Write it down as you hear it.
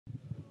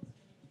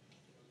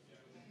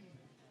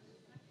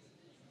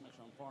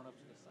far enough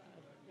to the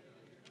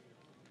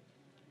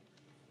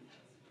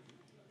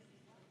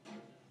side.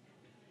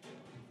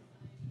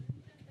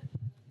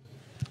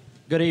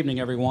 Good evening,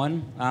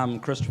 everyone. I'm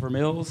Christopher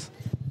Mills,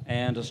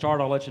 and to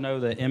start, I'll let you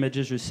know the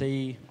images you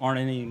see aren't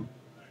in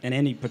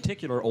any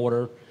particular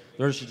order.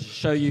 They're just to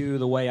show you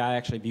the way I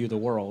actually view the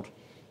world,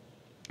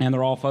 and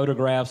they're all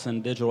photographs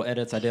and digital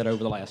edits I did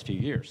over the last few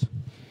years.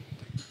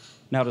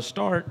 Now, to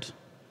start,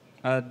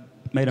 I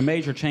made a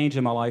major change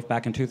in my life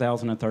back in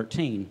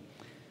 2013.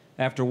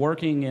 After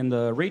working in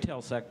the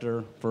retail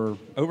sector for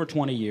over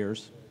 20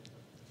 years,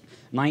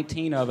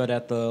 19 of it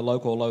at the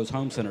local Lowe's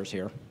home centers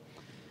here,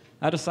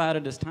 I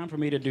decided it's time for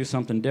me to do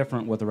something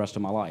different with the rest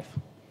of my life.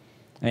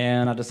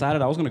 And I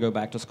decided I was going to go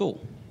back to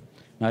school.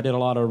 And I did a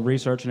lot of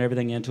research and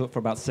everything into it for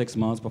about 6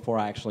 months before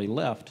I actually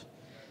left.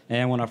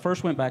 And when I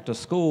first went back to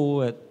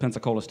school at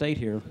Pensacola State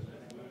here,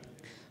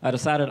 I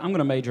decided I'm going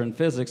to major in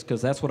physics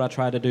because that's what I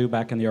tried to do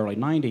back in the early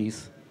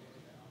 90s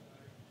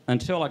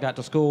until I got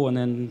to school and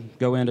then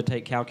go in to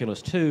take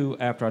Calculus 2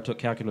 after I took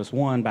Calculus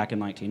 1 back in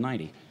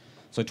 1990.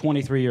 So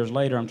 23 years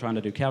later, I'm trying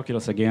to do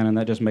calculus again, and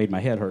that just made my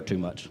head hurt too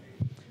much.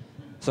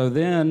 So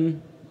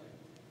then,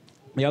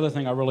 the other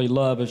thing I really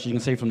love, as you can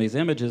see from these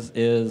images,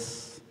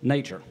 is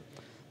nature.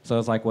 So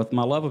it's like, with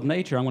my love of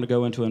nature, I'm going to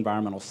go into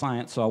environmental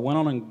science. So I went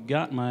on and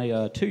got my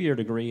 2-year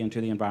degree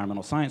into the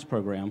environmental science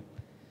program,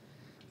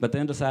 but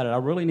then decided I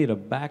really need a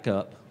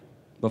backup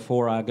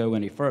before I go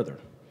any further.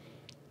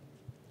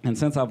 And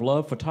since I've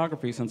loved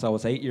photography since I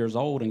was 8 years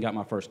old and got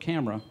my first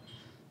camera,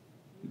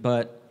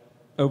 but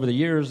over the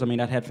years, I mean,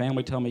 I'd had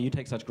family tell me, you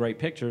take such great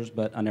pictures,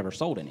 but I never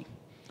sold any.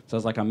 So I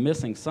was like, I'm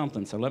missing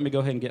something, so let me go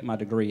ahead and get my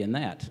degree in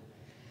that.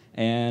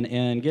 And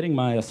in getting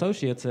my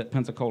associates at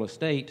Pensacola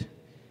State,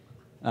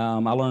 I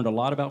learned a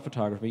lot about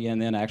photography,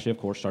 and then actually, of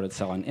course, started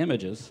selling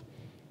images.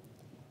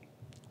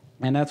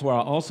 And that's where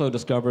I also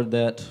discovered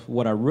that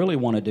what I really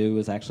want to do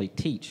is actually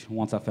teach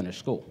once I finish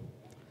school.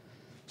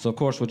 So, of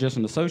course, with just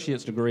an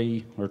associate's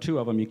degree, or 2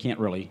 of them, you can't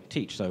really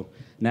teach. So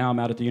now I'm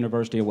out at the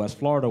University of West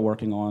Florida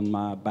working on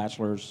my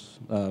bachelor's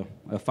of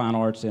fine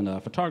arts in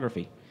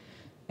photography,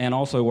 and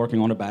also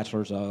working on a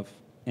bachelor's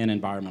in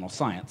environmental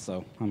science.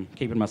 So I'm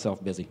keeping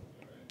myself busy.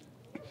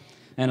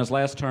 And this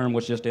last term,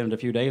 which just ended a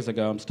few days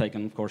ago, I'm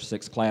taking, of course,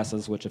 6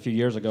 classes, which a few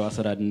years ago I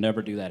said I'd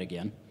never do that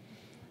again,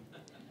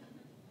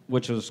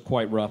 which was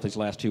quite rough these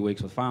last 2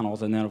 weeks with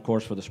finals. And then, of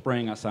course, for the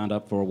spring, I signed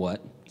up for,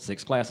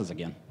 6 classes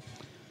again.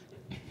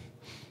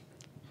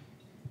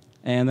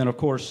 And then, of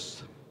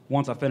course,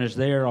 once I finish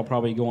there, I'll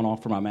probably be going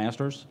off for my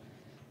master's,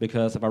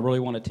 because if I really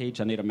want to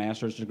teach, I need a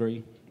master's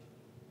degree.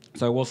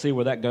 So we'll see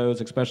where that goes,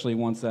 especially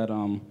once that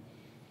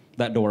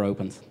door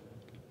opens.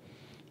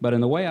 But in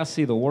the way I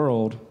see the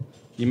world,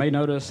 you may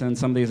notice in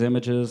some of these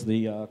images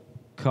the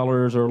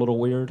colors are a little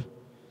weird,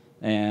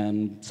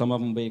 and some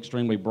of them will be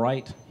extremely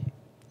bright.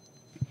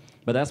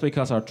 But that's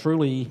because I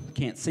truly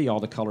can't see all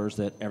the colors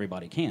that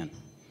everybody can.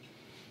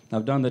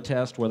 I've done the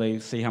test where they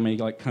see how many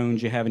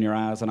cones you have in your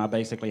eyes, and I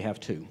basically have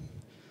 2.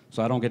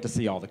 So I don't get to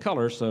see all the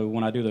colors. So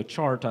when I do the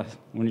chart,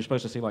 when you're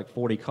supposed to see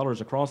 40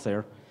 colors across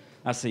there,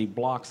 I see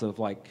blocks of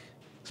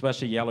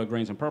especially yellow,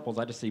 greens, and purples.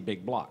 I just see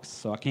big blocks.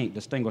 So I can't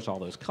distinguish all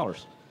those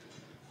colors.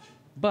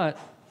 But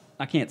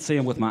I can't see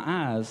them with my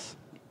eyes,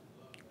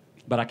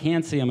 but I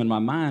can see them in my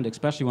mind,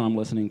 especially when I'm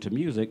listening to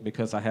music,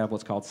 because I have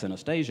what's called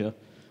synesthesia,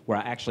 where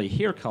I actually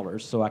hear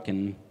colors, so I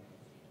can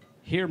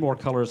hear more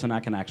colors than I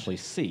can actually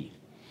see.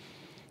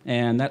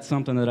 And that's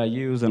something that I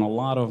use in a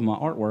lot of my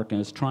artwork,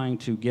 and is trying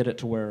to get it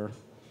to where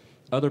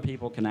other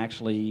people can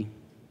actually,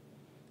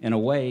 in a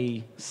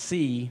way,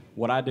 see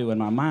what I do in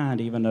my mind,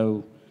 even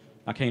though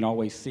I can't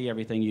always see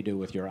everything you do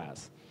with your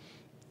eyes.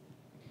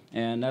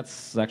 And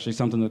that's actually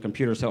something the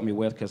computers help me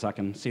with, because I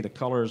can see the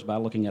colors by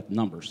looking at the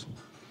numbers.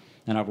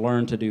 And I've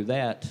learned to do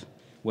that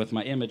with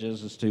my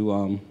images, is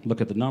to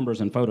look at the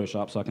numbers in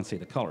Photoshop so I can see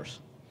the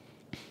colors.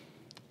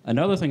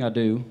 Another thing I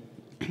do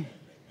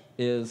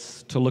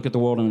is to look at the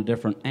world in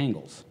different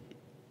angles.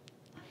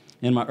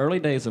 In my early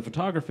days of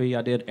photography,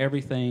 I did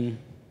everything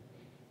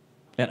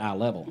at eye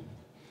level,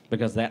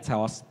 because that's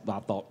how I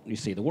thought you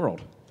see the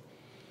world.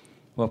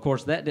 Well, of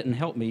course, that didn't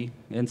help me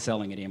in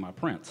selling any of my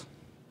prints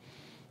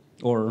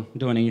or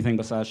doing anything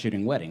besides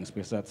shooting weddings,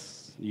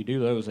 because you do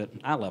those at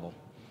eye level.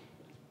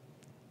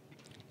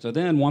 So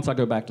then once I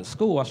go back to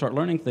school, I start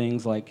learning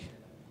things like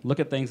look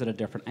at things at a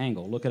different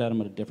angle, look at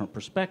them at a different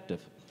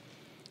perspective.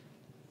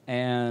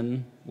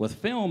 And with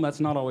film, that's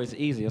not always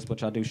the easiest,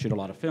 which I do shoot a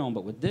lot of film,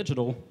 but with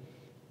digital,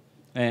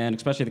 and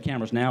especially the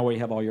cameras now where you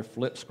have all your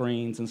flip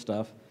screens and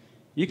stuff,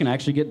 you can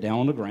actually get down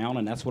on the ground,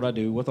 and that's what I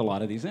do with a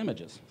lot of these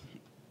images.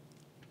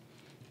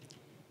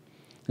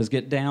 Is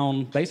get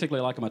down basically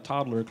like I'm a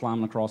toddler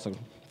climbing across a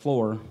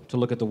floor to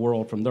look at the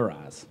world from their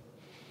eyes.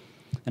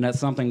 And that's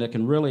something that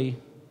can really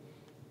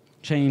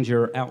change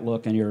your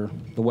outlook and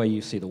the way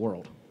you see the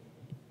world.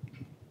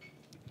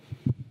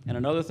 And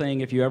another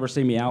thing, if you ever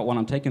see me out when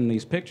I'm taking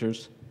these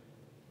pictures,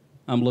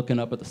 I'm looking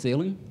up at the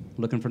ceiling,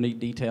 looking for neat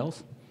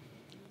details,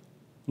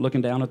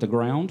 looking down at the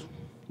ground,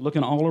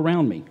 looking all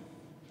around me.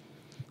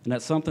 And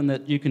that's something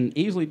that you can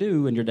easily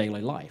do in your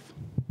daily life.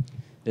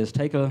 is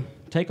take a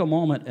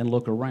moment and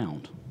look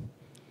around.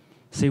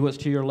 See what's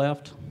to your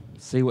left,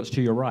 see what's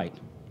to your right.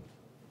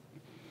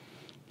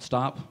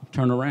 Stop,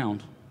 turn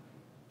around.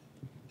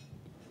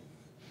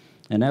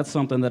 And that's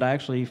something that I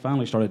actually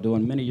finally started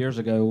doing many years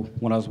ago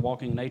when I was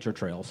walking nature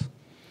trails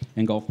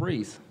in Gulf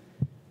Breeze.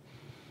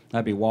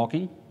 I'd be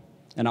walking,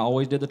 and I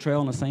always did the trail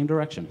in the same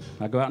direction.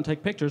 I'd go out and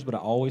take pictures, but I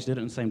always did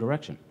it in the same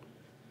direction.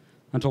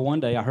 Until one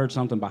day I heard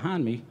something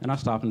behind me, and I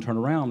stopped and turned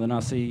around,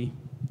 and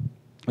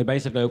it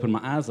basically opened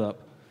my eyes up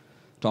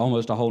to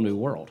almost a whole new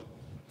world,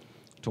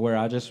 to where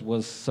I just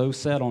was so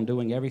set on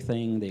doing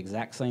everything the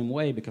exact same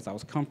way because I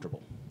was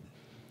comfortable.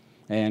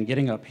 And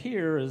getting up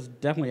here is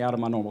definitely out of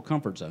my normal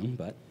comfort zone,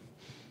 but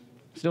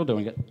still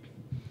doing it.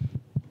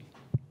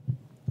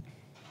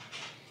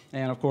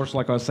 And of course,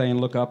 like I was saying,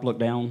 look up, look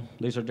down.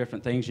 These are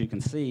different things you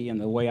can see and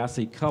the way I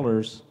see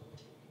colors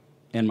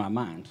in my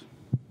mind.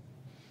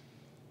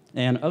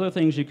 And other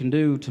things you can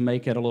do to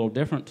make it a little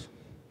different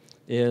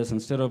is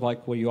instead of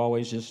like where you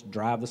always just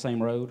drive the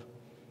same road,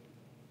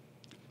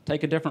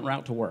 take a different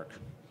route to work.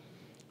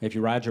 If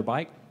you ride your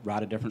bike,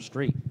 ride a different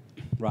street,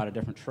 ride a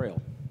different trail.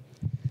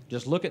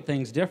 Just look at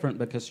things different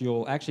because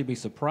you'll actually be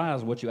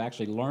surprised what you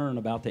actually learn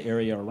about the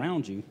area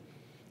around you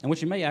and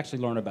what you may actually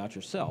learn about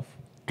yourself.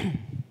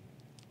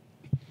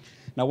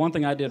 Now, one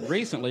thing I did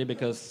recently,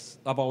 because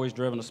I've always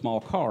driven a small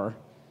car,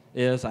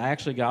 is I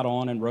actually got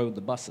on and rode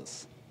the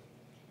buses.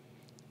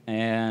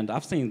 And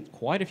I've seen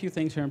quite a few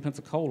things here in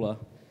Pensacola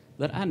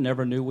that I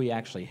never knew we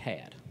actually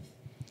had.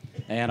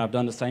 And I've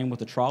done the same with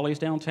the trolleys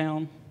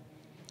downtown.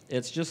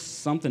 It's just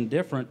something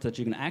different that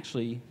you can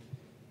actually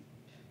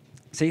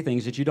see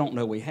things that you don't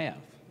know we have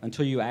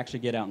until you actually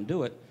get out and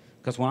do it.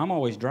 Because when I'm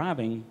always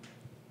driving,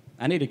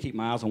 I need to keep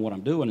my eyes on what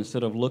I'm doing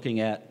instead of looking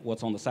at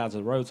what's on the sides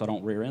of the road so I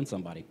don't rear end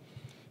somebody.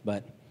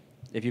 But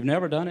if you've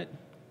never done it,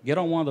 get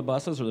on one of the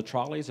buses or the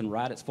trolleys and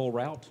ride its full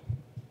route,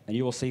 and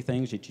you will see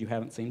things that you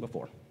haven't seen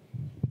before.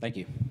 Thank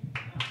you.